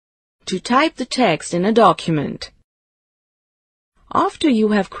to type the text in a document. After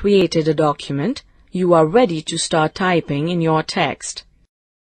you have created a document, you are ready to start typing in your text.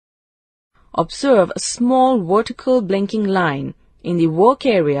 Observe a small vertical blinking line in the work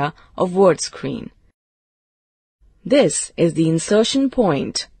area of Word screen. This is the insertion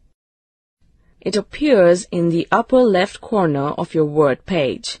point. It appears in the upper left corner of your Word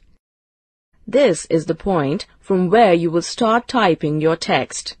page. This is the point from where you will start typing your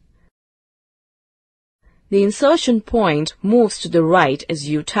text. The insertion point moves to the right as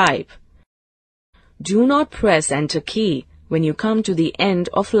you type. Do not press Enter key when you come to the end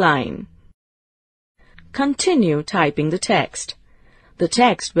of line. Continue typing the text. The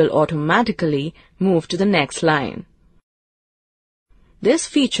text will automatically move to the next line. This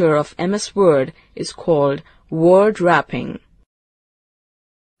feature of MS Word is called word wrapping.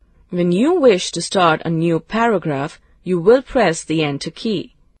 When you wish to start a new paragraph, you will press the Enter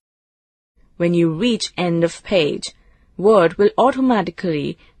key. When you reach end of page, Word will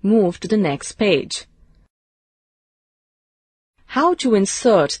automatically move to the next page. How to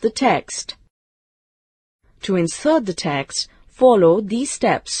insert the text? To insert the text, follow these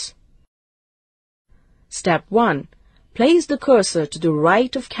steps. Step 1. Place the cursor to the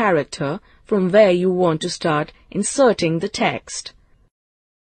right of character from where you want to start inserting the text.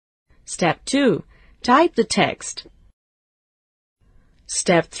 Step 2. Type the text.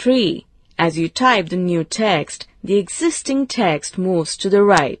 Step 3. As you type the new text, the existing text moves to the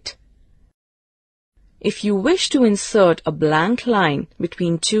right. If you wish to insert a blank line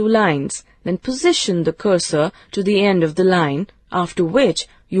between two lines, then position the cursor to the end of the line, after which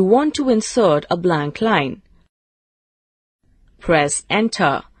you want to insert a blank line. Press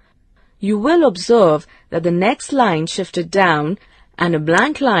Enter. You will observe that the next line shifted down and a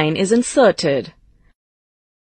blank line is inserted.